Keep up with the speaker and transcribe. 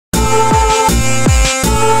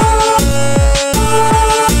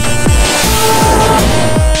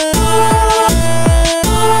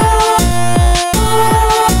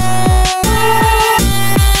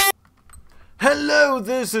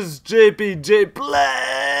this is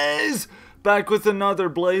JBJblaze, back with another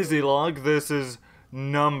BlazieLog. This is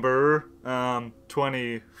number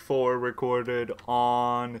 24, recorded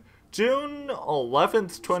on June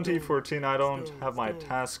 11th, 2014. I don't have my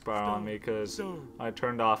taskbar on me because I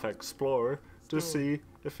turned off Explorer to see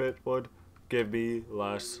if it would give me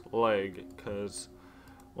less lag, because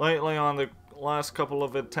lately on the last couple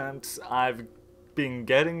of attempts I've been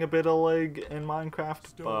getting a bit of lag in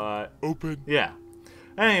Minecraft, but yeah.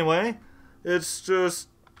 Anyway, it's just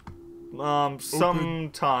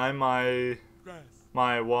sometime my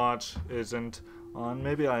watch isn't on.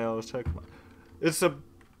 Maybe I'll check my... It's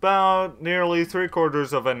about nearly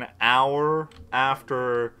 3/4 of an hour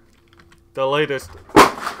after the latest...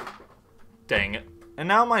 Dang it. And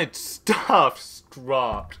now my stuff's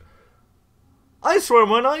dropped. I swear,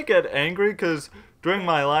 when I get angry, because during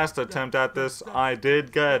my last attempt at this, I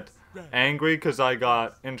did get angry because I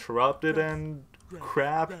got interrupted and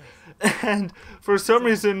crap. And for some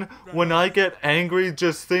reason, when I get angry,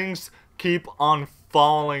 just things keep on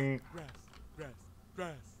falling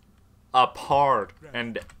apart.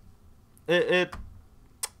 And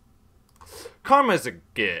Karma's a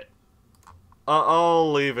git.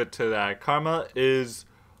 I'll leave it to that. Karma is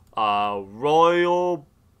royal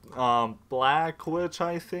black, which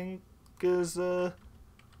I think is kind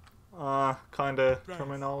of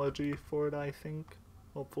terminology for it, I think.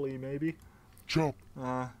 Hopefully, maybe. Jump.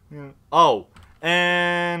 Yeah. Oh,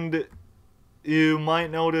 and you might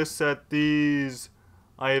notice that these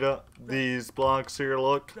blocks here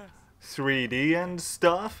look 3D and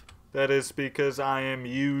stuff. That is because I am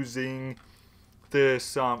using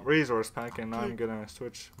this resource pack, and I'm gonna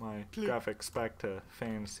switch my graphics back to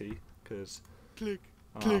fancy because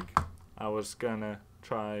I was gonna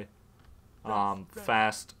try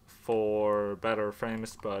fast for better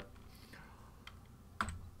frames, but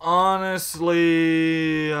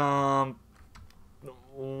honestly,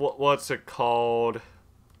 what's it called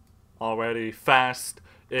already? Fast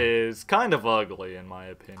is kind of ugly in my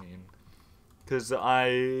opinion, because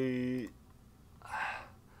I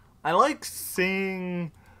like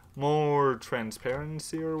seeing more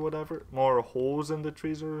transparency or whatever, more holes in the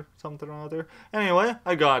trees or something or other. Anyway,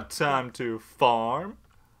 I got time to farm.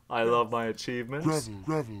 I love my achievements.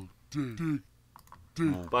 Gravel, dig.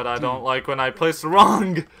 But I don't like when I place the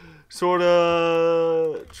wrong sort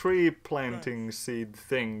of tree planting seed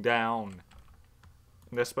thing down.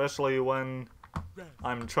 And especially when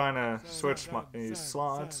I'm trying to switch my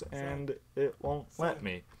slots and it won't let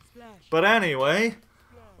me. But anyway,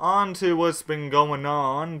 on to what's been going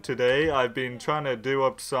on today. I've been trying to do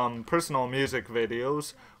up some personal music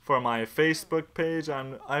videos for my Facebook page.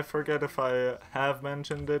 I forget if I have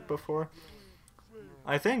mentioned it before.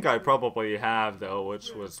 I think I probably have, though,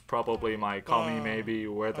 which was probably my Call Me Maybe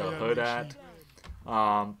Where the Hood At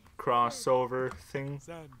crossover thing,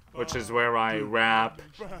 which is where I rap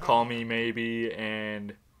Call Me Maybe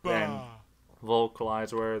and then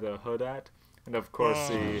vocalize Where the Hood At. And of course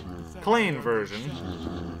the clean version,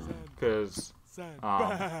 because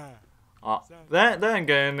then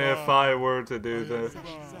again, if I were to do the...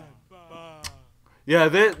 Yeah,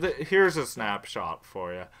 here's a snapshot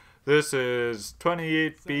for you. This is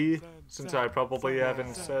 28B, since I probably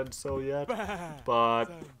haven't said so yet, but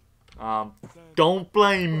don't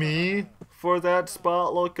blame me for that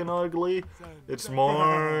spot looking ugly. It's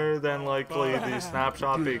more than likely the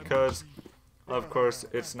snapshot because, of course,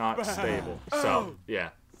 it's not stable. So,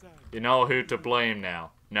 yeah, you know who to blame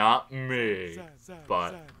now. Not me,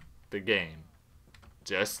 but the game.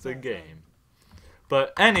 Just the game.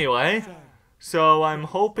 But anyway, so I'm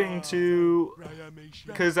hoping to,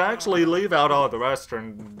 because actually leave out all the rest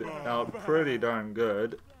turned out pretty darn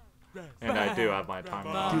good. And I do have my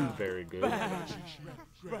timer on very good.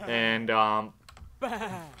 And, yeah,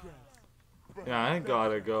 I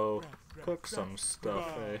gotta go cook some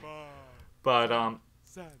stuff, eh? But,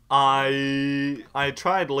 I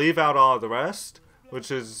tried leave out all the rest,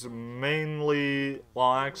 which is mainly,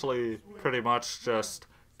 well, actually, pretty much just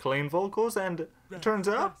clean vocals, and it turns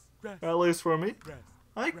out, at least for me,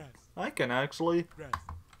 I can actually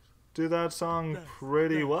do that song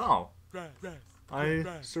pretty well. I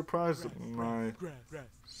surprised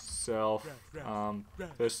myself.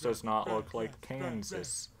 This does not look like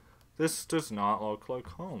Kansas. This does not look like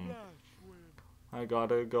home. I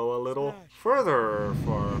gotta go a little further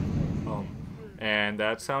for home. And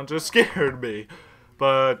that sound just scared me.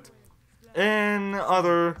 But in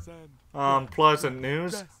other pleasant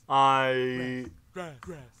news, I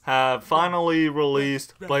have finally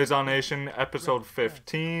released BlazieNation episode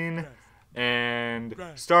 15, and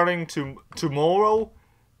starting tomorrow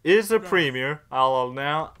is a premiere.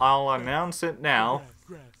 I'll announce it now.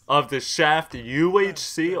 of the Shaft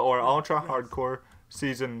UHC or Ultra Hardcore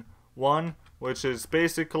Season 1, which is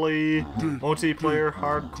basically multiplayer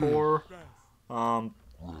hardcore,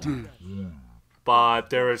 but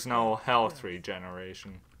there is no health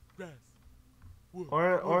regeneration.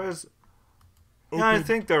 Or is... Yeah, I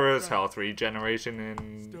think there is health regeneration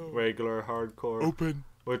in regular hardcore,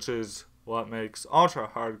 which is what makes ultra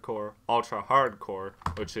hardcore,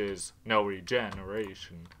 which is no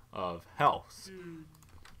regeneration of health.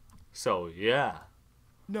 So yeah,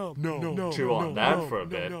 chew on that for a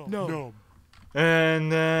bit.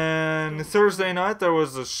 And then Thursday night there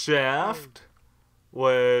was a Shaft,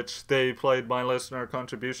 which they played my listener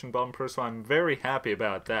contribution bumper, so I'm very happy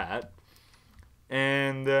about that.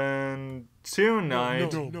 And then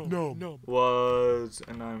tonight was,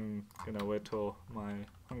 and I'm gonna wait till my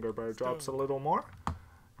hunger bar drops a little more.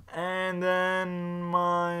 And then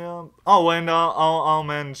my I'll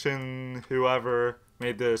mention whoever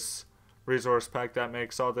made this resource pack that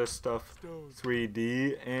makes all this stuff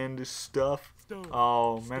 3D and stuff.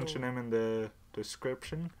 I'll mention him in the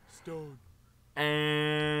description.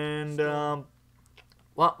 And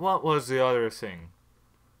what was the other thing?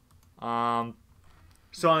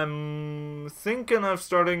 So I'm thinking of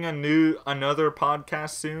starting another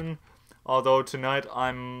podcast soon. Although tonight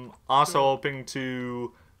I'm also hoping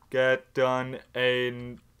to get done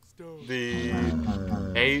the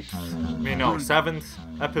 7th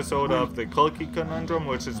episode of the Cookie Conundrum,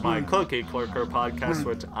 which is my Cookie Clerker podcast,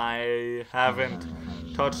 which I haven't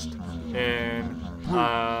touched in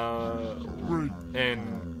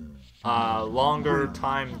a longer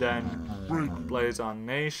time than Blaze on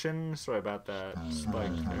Nation. Sorry about that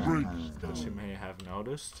spike there, which you may have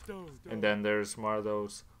noticed. And then there's more of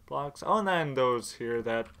those blocks. Oh, and then those here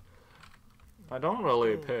that I don't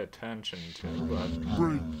really pay attention to, but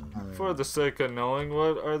for the sake of knowing,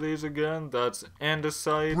 what are these again? That's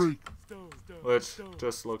andesite, which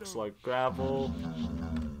just looks like gravel.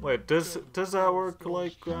 Wait, does that work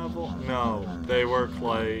like gravel? No, they work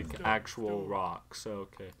like actual rocks.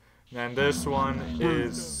 Okay. And this one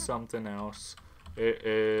is something else. It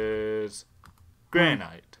is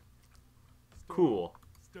granite. Cool.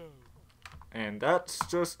 And that's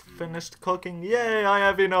just finished cooking. Yay, I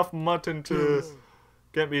have enough mutton to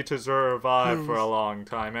get me to survive for a long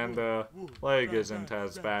time. And the leg isn't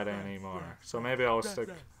as bad anymore. So maybe I'll stick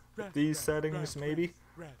with these settings, maybe.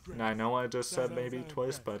 And I know I just said maybe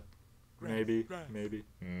twice, but maybe.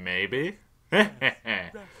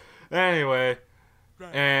 Anyway.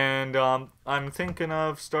 And I'm thinking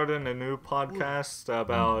of starting a new podcast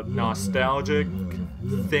about nostalgic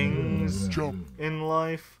things in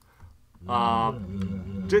life.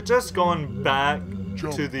 Just going back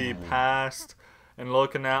to the past and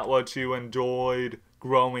looking at what you enjoyed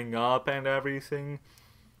growing up and everything.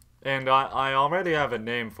 And I already have a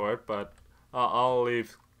name for it, but I'll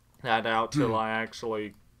leave that out till I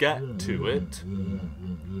actually get to it.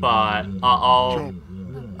 But I'll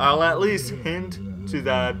at least hint to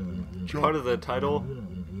that part of the title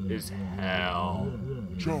is hell.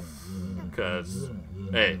 Because,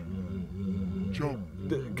 hey,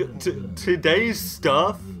 today's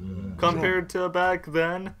stuff compared to back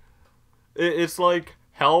then, it's like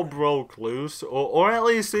hell broke loose, or at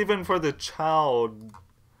least even for the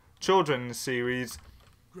children's series,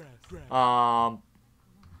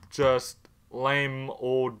 just lame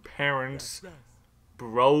old parents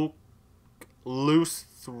broke loose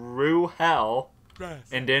through hell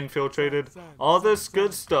and infiltrated all this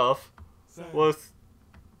good stuff with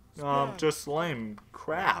just lame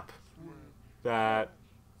crap. That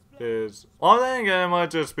is... Well, then again, it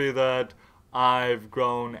might just be that I've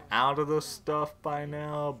grown out of this stuff by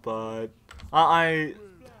now, but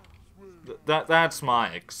that's my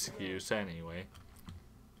excuse anyway.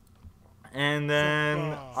 And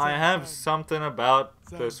then I have something about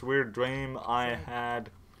this weird dream I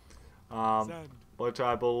had, which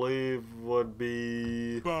I believe would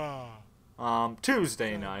be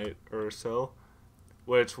Tuesday night or so,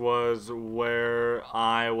 which was where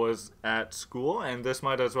I was at school, and this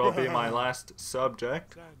might as well be my last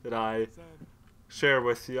subject that I share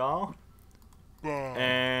with y'all.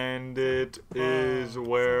 And it is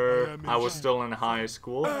where I was still in high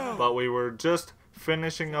school, but we were just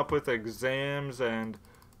finishing up with exams, and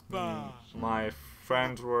my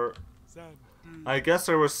friends were... I guess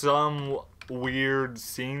there was some weird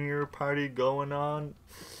senior party going on.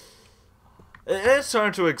 It's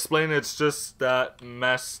hard to explain, it's just that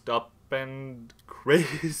messed up and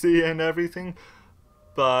crazy and everything.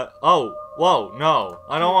 But, oh, whoa, no,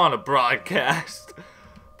 I don't want to broadcast.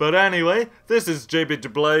 But anyway, this is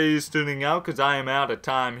JBJblaze tuning out because I am out of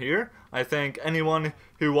time here. I thank anyone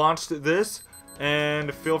who watched this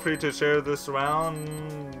And feel free to share this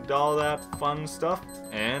around, all that fun stuff.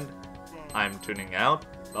 And I'm tuning out.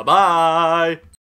 Bye-bye!